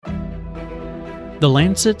The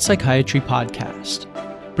Lancet Psychiatry Podcast,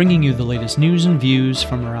 bringing you the latest news and views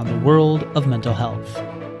from around the world of mental health.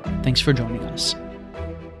 Thanks for joining us.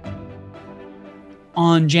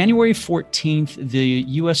 On January 14th, the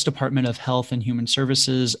U.S. Department of Health and Human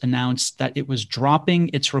Services announced that it was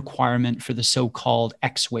dropping its requirement for the so-called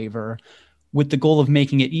X waiver, with the goal of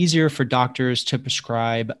making it easier for doctors to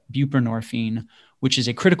prescribe buprenorphine, which is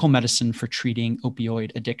a critical medicine for treating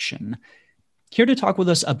opioid addiction. Here to talk with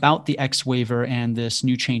us about the X waiver and this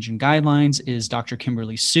new change in guidelines is Dr.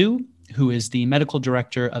 Kimberly Sue, who is the medical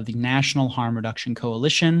director of the National Harm Reduction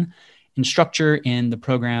Coalition, instructor in the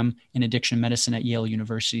program in addiction medicine at Yale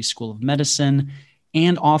University School of Medicine,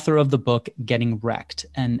 and author of the book Getting Wrecked,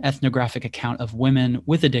 an ethnographic account of women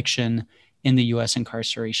with addiction in the U.S.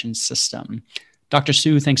 incarceration system. Dr.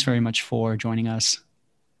 Sue, thanks very much for joining us.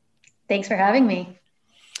 Thanks for having me.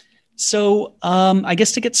 So I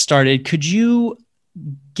guess to get started, could you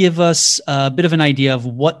give us a bit of an idea of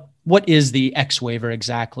what is the X waiver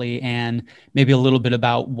exactly, and maybe a little bit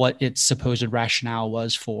about what its supposed rationale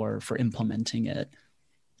was for implementing it?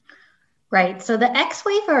 Right. So the X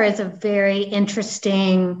waiver is a very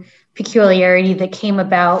interesting peculiarity that came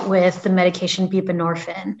about with the medication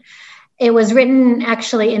buprenorphine. It was written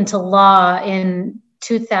actually into law in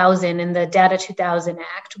 2000 in the Data 2000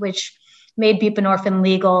 Act, which made buprenorphine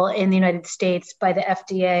legal in the United States by the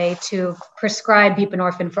FDA to prescribe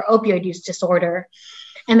buprenorphine for opioid use disorder.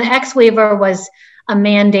 And the X waiver was a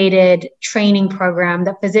mandated training program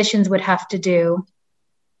that physicians would have to do,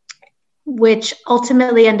 which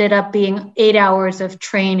ultimately ended up being 8 hours of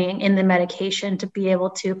training in the medication to be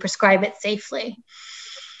able to prescribe it safely.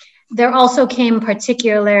 There also came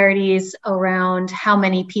particularities around how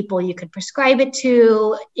many people you could prescribe it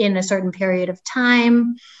to in a certain period of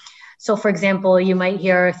time. So, for example, you might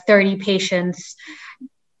hear 30 patients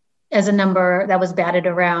as a number that was batted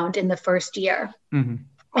around in the first year. Mm-hmm.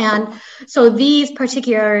 And so these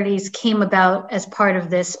particularities came about as part of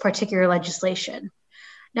this particular legislation.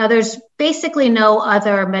 Now, there's basically no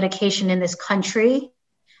other medication in this country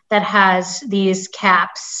that has these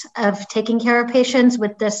caps of taking care of patients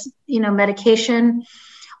with this, medication,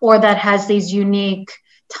 or that has these unique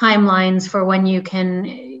timelines for when you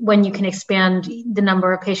can expand the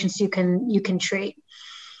number of patients you can treat.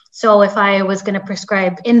 So if I was going to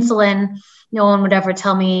prescribe insulin, no one would ever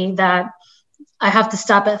tell me that I have to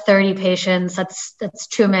stop at 30 patients. That's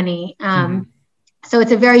too many. So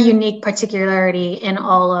it's a very unique particularity in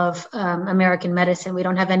all of American medicine. We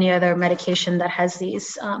don't have any other medication that has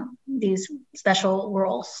these special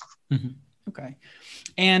rules. Mm-hmm. Okay.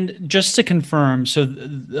 And just to confirm, so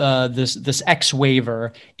this X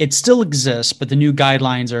waiver, it still exists, but the new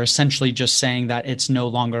guidelines are essentially just saying that it's no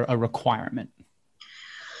longer a requirement.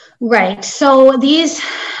 Right. So these,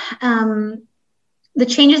 the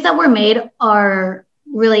changes that were made are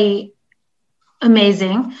really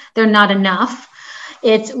amazing. They're not enough.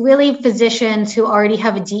 It's really physicians who already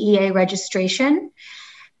have a DEA registration,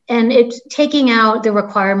 and it's taking out the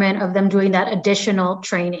requirement of them doing that additional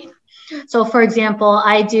training. So, for example,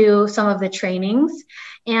 I do some of the trainings,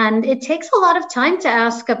 and it takes a lot of time to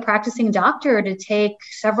ask a practicing doctor to take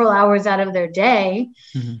several hours out of their day,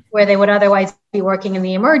 mm-hmm. where they would otherwise be working in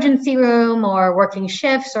the emergency room or working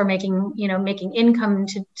shifts or making income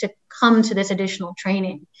to come to this additional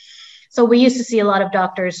training. So we used to see a lot of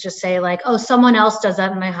doctors just say like, oh, someone else does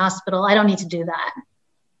that in my hospital. I don't need to do that.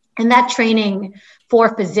 And that training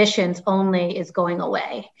for physicians only is going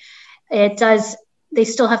away. They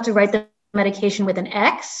still have to write the medication with an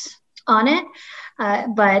X on it,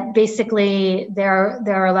 but basically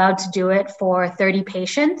they're allowed to do it for 30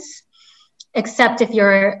 patients, except if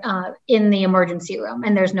you're in the emergency room,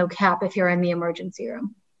 and there's no cap if you're in the emergency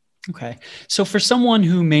room. Okay. So for someone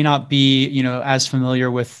who may not be, as familiar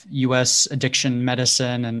with U.S. addiction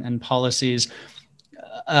medicine and policies,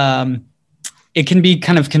 it can be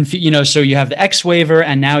kind of confusing, so you have the X waiver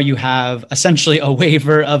and now you have essentially a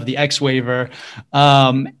waiver of the X waiver.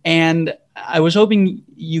 And I was hoping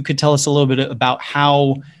you could tell us a little bit about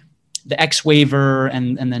how the X waiver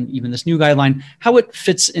and then even this new guideline, how it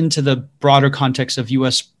fits into the broader context of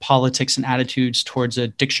U.S. politics and attitudes towards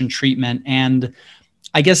addiction treatment. And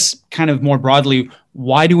I guess kind of more broadly,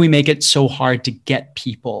 why do we make it so hard to get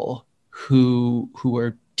people who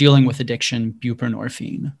are dealing with addiction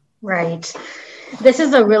buprenorphine? Right. This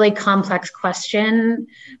is a really complex question.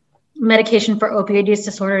 Medication for opioid use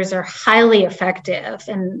disorders are highly effective,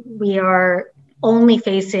 and we are only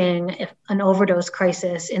facing an overdose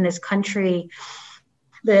crisis in this country.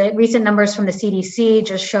 The recent numbers from the CDC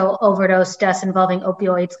just show overdose deaths involving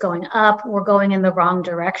opioids going up. We're going in the wrong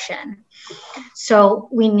direction. So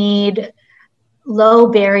we need low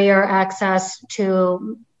barrier access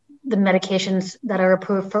to the medications that are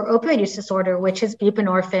approved for opioid use disorder, which is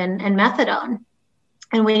buprenorphine and methadone.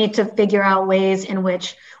 And we need to figure out ways in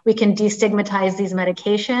which we can destigmatize these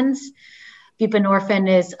medications. Buprenorphine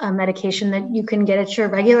is a medication that you can get at your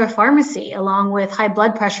regular pharmacy, along with high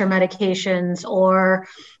blood pressure medications or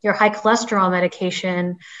your high cholesterol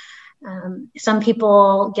medication. Some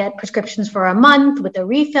people get prescriptions for a month with a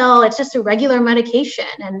refill. It's just a regular medication.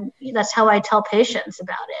 And that's how I tell patients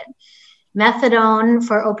about it. Methadone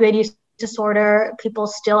for opioid use disorder, people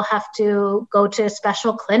still have to go to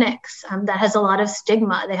special clinics. That has a lot of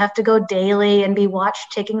stigma. They have to go daily and be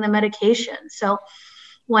watched taking the medication. So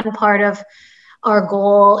one part of our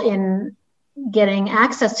goal in getting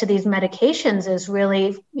access to these medications is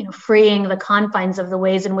really, freeing the confines of the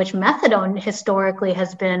ways in which methadone historically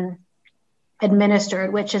has been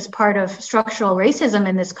administered, which is part of structural racism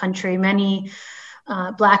in this country. Many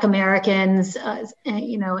Black Americans,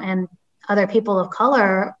 and other people of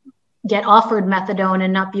color get offered methadone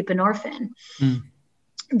and not buprenorphine,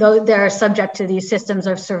 though they're subject to these systems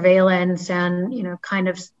of surveillance and, kind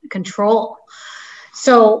of control.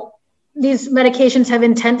 So these medications have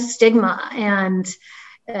intense stigma, and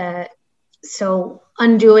so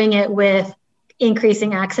undoing it with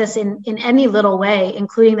increasing access in any little way,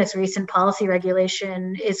 including this recent policy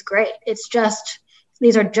regulation, is great.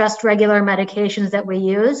 These are just regular medications that we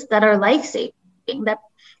use that are life-saving, that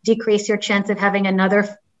decrease your chance of having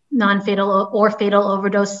another non-fatal or fatal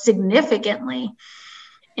overdose significantly.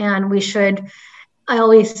 And I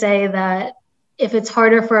always say that if it's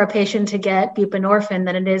harder for a patient to get buprenorphine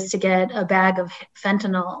than it is to get a bag of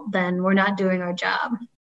fentanyl, then we're not doing our job.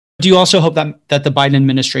 Do you also hope that the Biden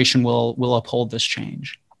administration will uphold this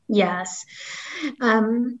change? Yes.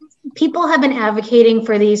 People have been advocating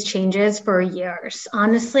for these changes for years.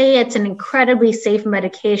 Honestly, it's an incredibly safe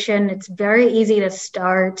medication. It's very easy to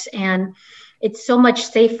start, and it's so much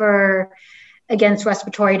safer against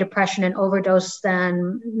respiratory depression and overdose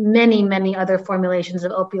than many, many other formulations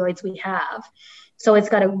of opioids we have. So it's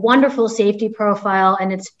got a wonderful safety profile,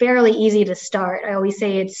 and it's fairly easy to start. I always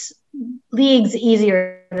say it's leagues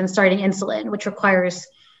easier than starting insulin, which requires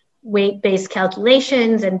weight-based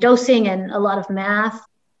calculations and dosing and a lot of math.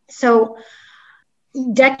 So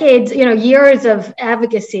decades, years of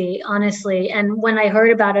advocacy, honestly. And when I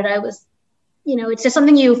heard about it, I was, it's just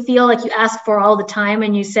something you feel like you ask for all the time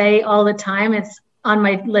and you say all the time. It's on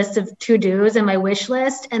my list of to-dos and my wish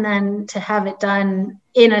list. And then to have it done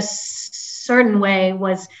in a certain way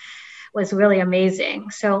was really amazing.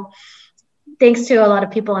 So thanks to a lot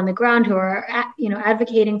of people on the ground who are,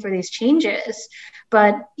 advocating for these changes.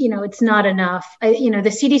 But, it's not enough. The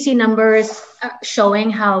CDC numbers are showing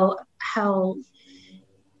how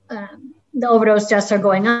the overdose deaths are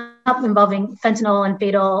going up involving fentanyl and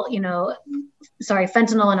fentanyl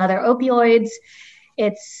and other opioids.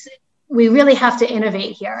 We really have to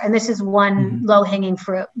innovate here. And this is one low-hanging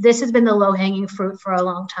fruit. This has been the low-hanging fruit for a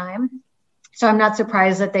long time. So I'm not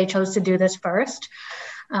surprised that they chose to do this first.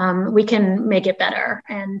 We can make it better.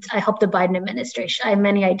 And I hope the Biden administration, I have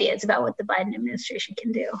many ideas about what the Biden administration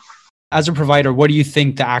can do. As a provider, what do you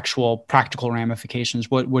think the actual practical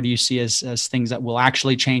ramifications, what do you see as things that will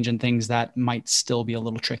actually change and things that might still be a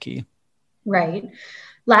little tricky? Right.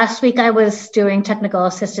 Last week, I was doing technical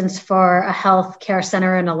assistance for a healthcare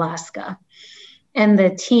center in Alaska. And the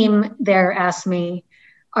team there asked me,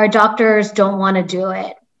 our doctors don't want to do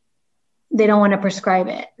it. They don't want to prescribe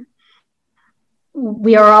it.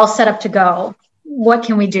 We are all set up to go. What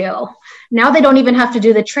can we do? Now they don't even have to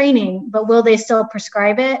do the training, but will they still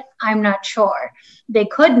prescribe it? I'm not sure. They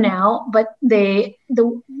could now, but the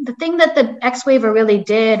thing that the X waiver really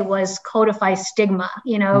did was codify stigma,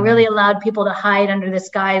 really allowed people to hide under this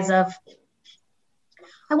guise of,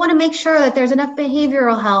 I want to make sure that there's enough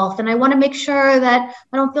behavioral health, and I want to make sure that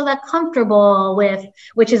I don't feel that comfortable with,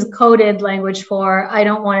 which is coded language for, I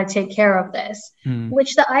don't want to take care of this,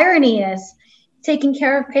 which the irony is, taking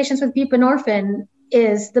care of patients with buprenorphine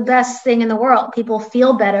is the best thing in the world. People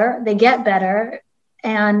feel better, they get better,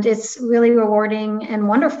 and it's really rewarding and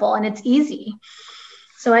wonderful, and it's easy.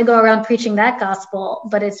 So I go around preaching that gospel,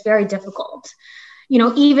 but it's very difficult.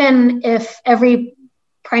 Even if every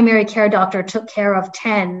primary care doctor took care of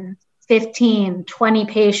 10, 15, 20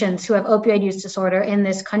 patients who have opioid use disorder in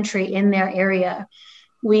this country, in their area,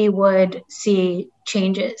 we would see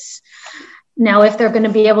changes. Now, if they're going to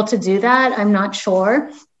be able to do that, I'm not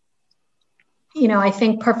sure. I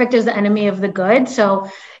think perfect is the enemy of the good. So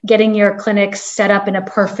getting your clinics set up in a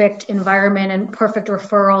perfect environment and perfect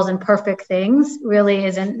referrals and perfect things really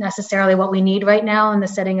isn't necessarily what we need right now in the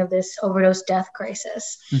setting of this overdose death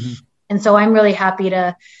crisis. And so I'm really happy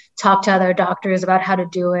to talk to other doctors about how to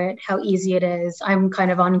do it, how easy it is. I'm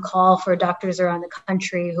kind of on call for doctors around the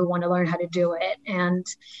country who want to learn how to do it. And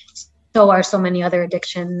so are so many other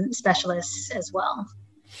addiction specialists as well.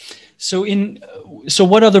 So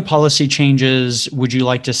what other policy changes would you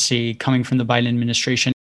like to see coming from the Biden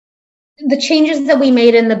administration? The changes that we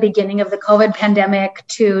made in the beginning of the COVID pandemic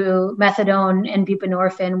to methadone and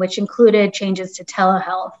buprenorphine, which included changes to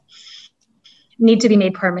telehealth, need to be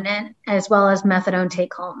made permanent, as well as methadone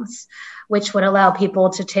take-homes, which would allow people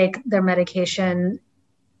to take their medication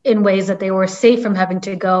in ways that they were safe from having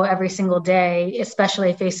to go every single day,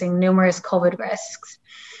 especially facing numerous COVID risks.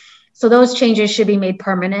 So those changes should be made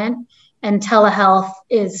permanent. And telehealth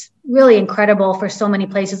is really incredible for so many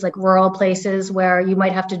places, like rural places where you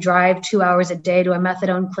might have to drive 2 hours a day to a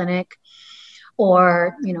methadone clinic,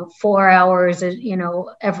 or 4 hours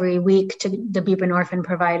every week to the buprenorphine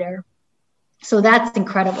provider. So that's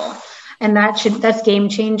incredible, and that's game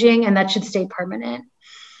changing, and that should stay permanent.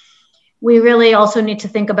 We really also need to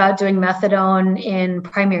think about doing methadone in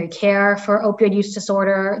primary care for opioid use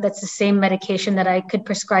disorder. That's the same medication that I could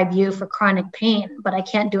prescribe you for chronic pain, but I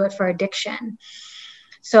can't do it for addiction.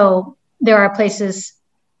 So there are places,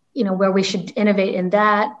 where we should innovate in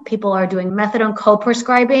that. People are doing methadone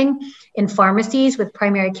co-prescribing in pharmacies with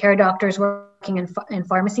primary care doctors working in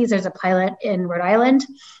pharmacies. There's a pilot in Rhode Island.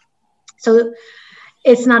 So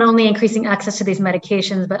it's not only increasing access to these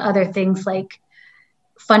medications, but other things like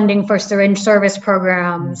funding for syringe service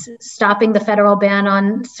programs, stopping the federal ban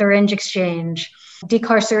on syringe exchange,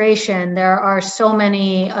 decarceration. There are so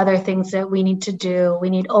many other things that we need to do.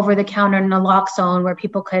 We need over-the-counter naloxone where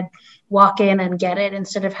people could walk in and get it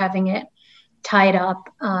instead of having it tied up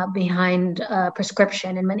behind a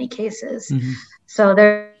prescription in many cases. Mm-hmm. So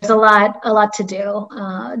there's a lot to do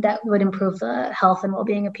that would improve the health and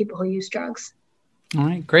well-being of people who use drugs. All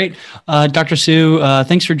right, great. Dr. Sue,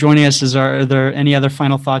 thanks for joining us. Are there any other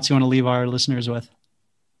final thoughts you want to leave our listeners with?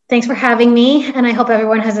 Thanks for having me, and I hope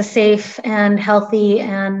everyone has a safe and healthy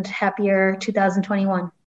and happier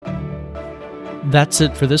 2021. That's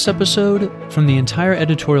it for this episode. From the entire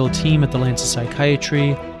editorial team at The Lancet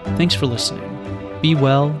Psychiatry, thanks for listening. Be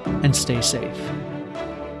well and stay safe.